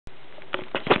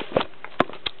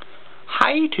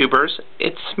Hi YouTubers,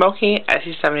 it's Smokey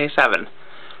SE787.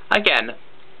 Again,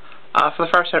 for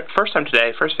the first time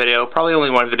today, first video, probably only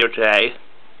one video today.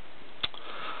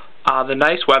 The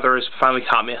nice weather has finally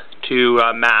caught me to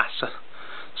Mass,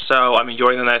 so I'm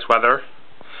enjoying the nice weather.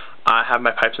 I have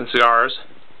my pipes and cigars.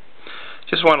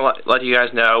 Just want to let you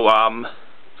guys know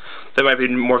there might be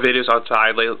more videos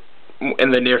outside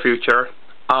in the near future.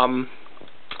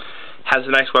 Has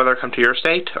the nice weather come to your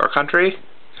state or country?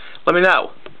 Let me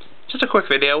know. Just a quick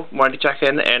video. Wanted to check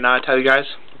in and tell you guys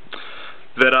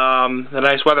that the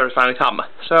nice weather has finally come.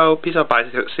 So peace out, bye.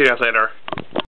 See you guys later.